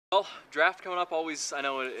Well, draft coming up, always, I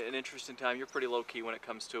know, an interesting time. You're pretty low-key when it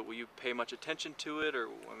comes to it. Will you pay much attention to it, or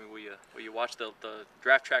I mean, will you watch the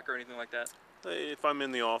draft tracker or anything like that? If I'm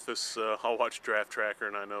in the office, I'll watch Draft Tracker,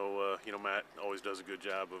 and I know Matt always does a good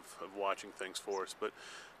job of watching things for us. But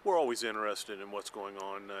we're always interested in what's going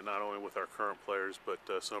on, not only with our current players, but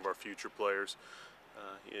some of our future players.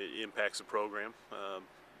 It impacts the program,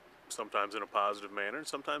 sometimes in a positive manner, and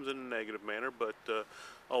sometimes in a negative manner. But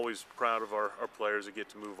always proud of our players that get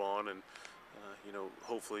to move on, and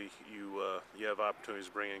hopefully you have opportunities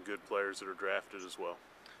to bring in good players that are drafted as well.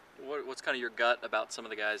 What's kind of your gut about some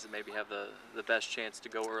of the guys that maybe have the best chance to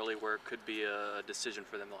go early, where it could be a decision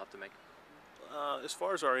for them they'll have to make? As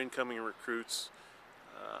far as our incoming recruits,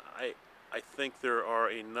 I think there are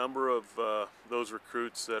a number of those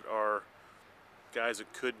recruits that are guys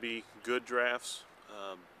that could be good drafts,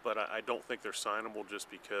 but I don't think they're signable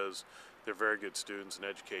just because they're very good students and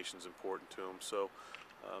education is important to them. So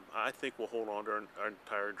I think we'll hold on to our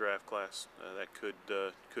entire draft class. That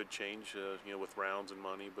could change, with rounds and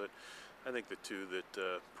money. But I think the two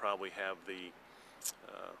that probably have the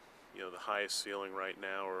highest ceiling right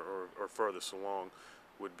now, or furthest along,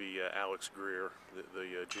 would be Alex Greer,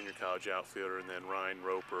 the junior college outfielder, and then Ryan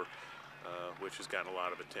Roper, which has gotten a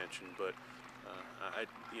lot of attention. But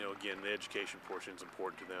again, the education portion is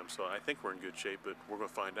important to them. So I think we're in good shape, but we're going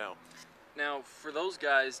to find out. Now, for those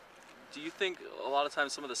guys, do you think a lot of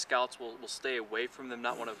times some of the scouts will stay away from them,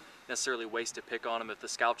 not want to necessarily waste a pick on them if the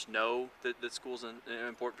scouts know that school's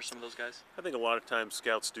important for some of those guys? I think a lot of times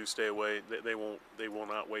scouts do stay away. They will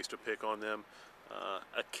not waste a pick on them.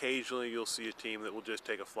 Occasionally you'll see a team that will just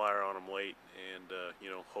take a flyer on them late and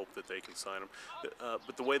hope that they can sign them.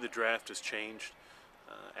 But the way the draft has changed,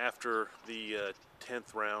 after the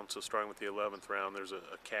 10th round, so starting with the 11th round, there's a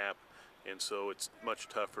cap, and so it's much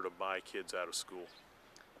tougher to buy kids out of school.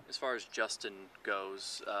 As far as Justin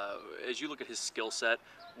goes, as you look at his skill set,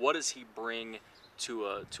 what does he bring to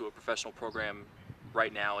a professional program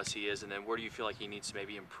right now as he is, and then where do you feel like he needs to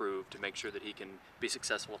maybe improve to make sure that he can be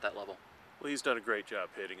successful at that level? Well, he's done a great job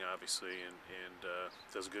hitting, obviously, and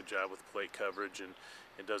does a good job with plate coverage, and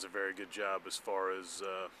does a very good job as far as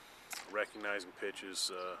recognizing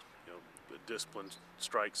pitches, the disciplined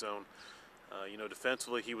strike zone.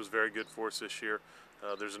 Defensively, he was very good for us this year.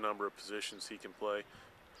 There's a number of positions he can play.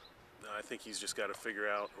 I think he's just got to figure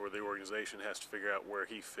out, or the organization has to figure out where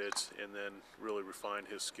he fits, and then really refine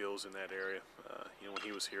his skills in that area. When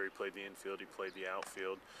he was here, he played the infield, he played the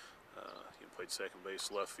outfield, he played second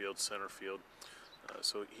base, left field, center field.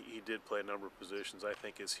 So he did play a number of positions. I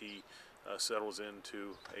think as he settles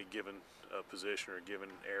into a given position or a given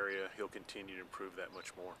area, he'll continue to improve that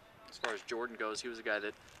much more. As far as Jordan goes, he was a guy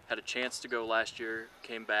that had a chance to go last year,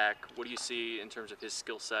 came back. What do you see in terms of his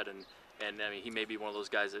skill set, and I mean, he may be one of those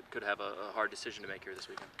guys that could have a hard decision to make here this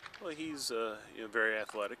weekend? Well, he's very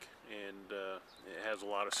athletic and has a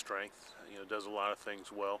lot of strength. Does a lot of things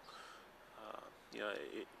well.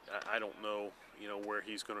 I don't know, where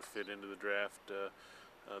he's going to fit into the draft.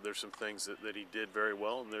 There's some things that he did very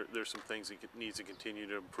well, and there's some things he needs to continue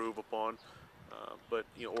to improve upon. But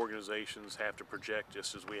organizations have to project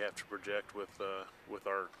just as we have to project with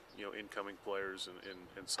our incoming players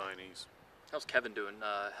and signees. How's Kevin doing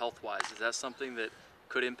health-wise? Is that something that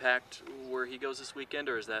could impact where he goes this weekend,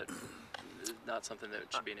 or is that not something that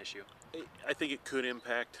should be an issue? I think it could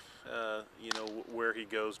impact, where he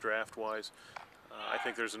goes draft-wise. I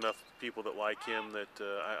think there's enough people that like him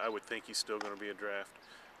that I would think he's still going to be a draft.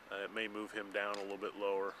 It may move him down a little bit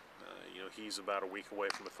lower. He's about a week away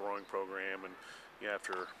from a throwing program, and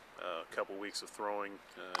after a couple weeks of throwing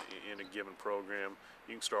in a given program,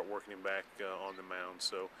 you can start working him back on the mound.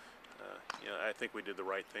 So, I think we did the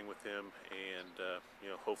right thing with him,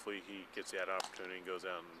 and hopefully he gets that opportunity and goes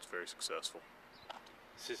out and is very successful.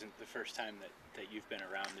 This isn't the first time that you've been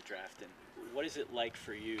around the draft, and what is it like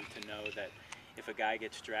for you to know that if a guy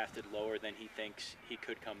gets drafted lower than he thinks, he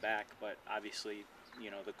could come back, but obviously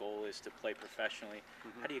the goal is to play professionally?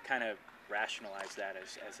 How do you kind of rationalize that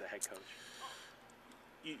as a head coach?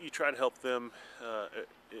 You try to help them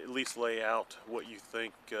at least lay out what you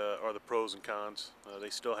think are the pros and cons. They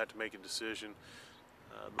still have to make a decision.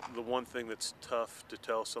 The one thing that's tough to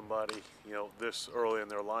tell somebody, this early in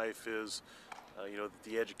their life is, that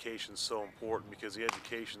the education is so important, because the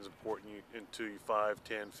education is important into 5,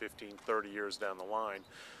 10, 15, 30 years down the line.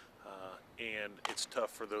 And it's tough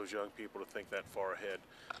for those young people to think that far ahead.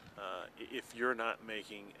 If you're not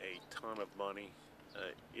making a ton of money,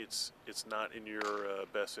 it's not in your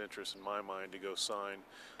best interest, in my mind, to go sign.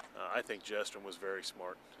 I think Justin was very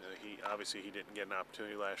smart. He obviously didn't get an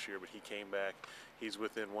opportunity last year, but he came back. He's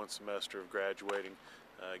within one semester of graduating.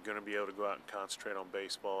 going to be able to go out and concentrate on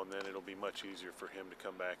baseball, and then it'll be much easier for him to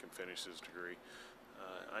come back and finish his degree.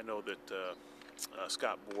 I know that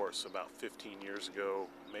Scott Boris, about 15 years ago,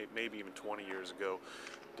 maybe even 20 years ago,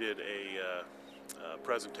 did a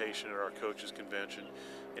presentation at our coaches convention,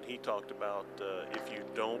 and he talked about if you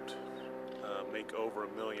don't make over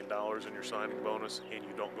 $1 million in your signing bonus and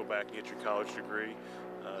you don't go back and get your college degree,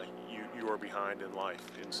 you are behind in life.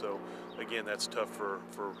 And so again, that's tough for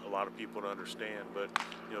a lot of people to understand, but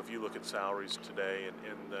if you look at salaries today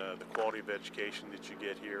and the quality of education that you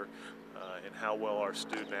get here, and how well our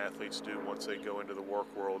student athletes do once they go into the work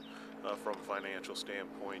world from a financial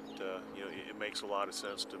standpoint, it makes a lot of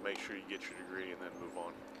sense to make sure you get your degree and then move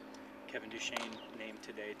on. Kevin Duchesne named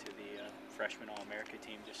today to the Freshman All-America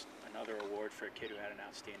team, just another award for a kid who had an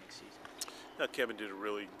outstanding season. Kevin did a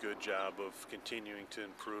really good job of continuing to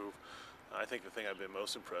improve. I think the thing I've been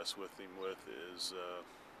most impressed with him with is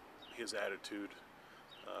his attitude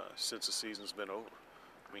since the season's been over.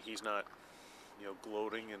 I mean, he's not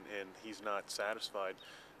gloating and he's not satisfied.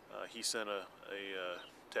 He sent a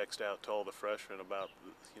text out to all the freshmen about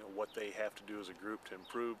what they have to do as a group to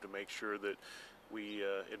improve, to make sure that we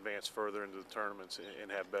advance further into the tournaments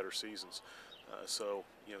and have better seasons. So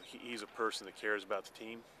he's a person that cares about the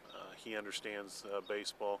team. He understands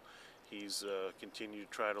baseball. He's continued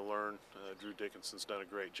to try to learn. Drew Dickinson's done a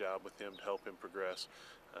great job with him to help him progress.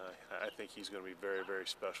 I think he's going to be very, very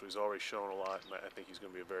special. He's already shown a lot, and I think he's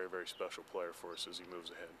going to be a very, very special player for us as he moves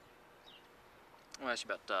ahead. I want to ask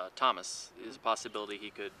you about Thomas. Is a possibility he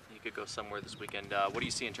could go somewhere this weekend. What do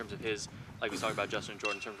you see in terms of his, like we talked about Justin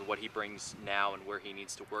Jordan, in terms of what he brings now and where he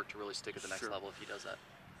needs to work to really stick at the next level if he does that?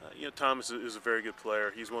 Thomas is a very good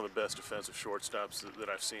player. He's one of the best defensive shortstops that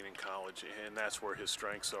I've seen in college, and that's where his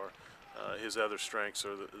strengths are. His other strengths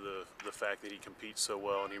are the fact that he competes so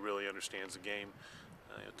well and he really understands the game.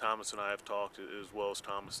 Thomas and I have talked, as well as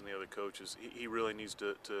Thomas and the other coaches. He really needs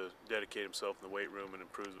to dedicate himself in the weight room and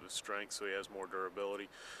improve his strength so he has more durability.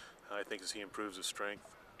 I think as he improves his strength,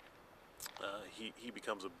 he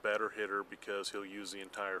becomes a better hitter because he'll use the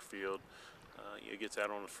entire field. He gets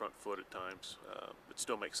out on the front foot at times, but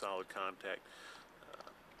still makes solid contact.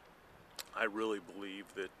 I really believe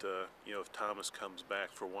that if Thomas comes back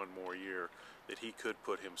for one more year, that he could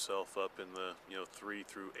put himself up in the 3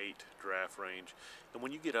 through 8 draft range. And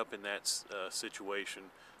when you get up in that situation,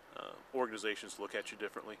 organizations look at you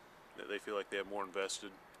differently. They feel like they have more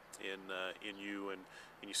invested in you, and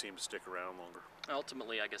you seem to stick around longer.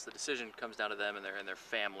 Ultimately, I guess the decision comes down to them and their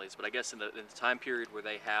families. But I guess in the time period where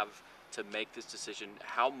they have to make this decision,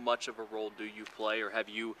 how much of a role do you play, or have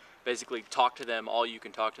you basically talked to them all you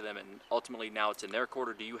can talk to them, and ultimately now it's in their court,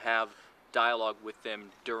 or do you have dialogue with them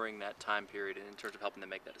during that time period in terms of helping them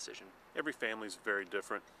make that decision? Every family is very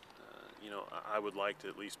different. I would like to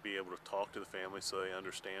at least be able to talk to the family so they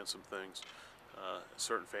understand some things.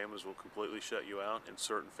 Certain families will completely shut you out, and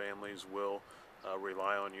certain families will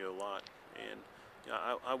rely on you a lot. And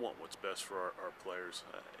I want what's best for our players.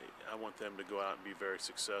 I want them to go out and be very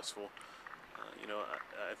successful.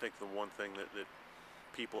 I think the one thing that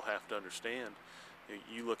people have to understand,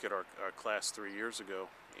 you look at our class 3 years ago,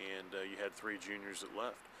 and you had 3 juniors that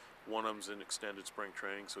left. One of them's in extended spring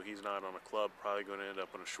training, so he's not on a club, probably going to end up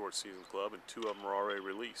on a short season club, and 2 of them are already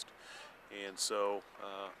released. And so,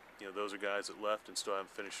 those are guys that left and still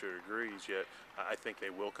haven't finished their degrees yet. I think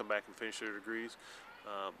they will come back and finish their degrees,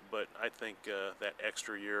 but I think that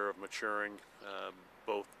extra year of maturing,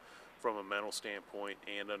 both from a mental standpoint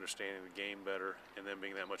and understanding the game better, and then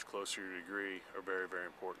being that much closer to your degree, are very, very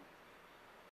important.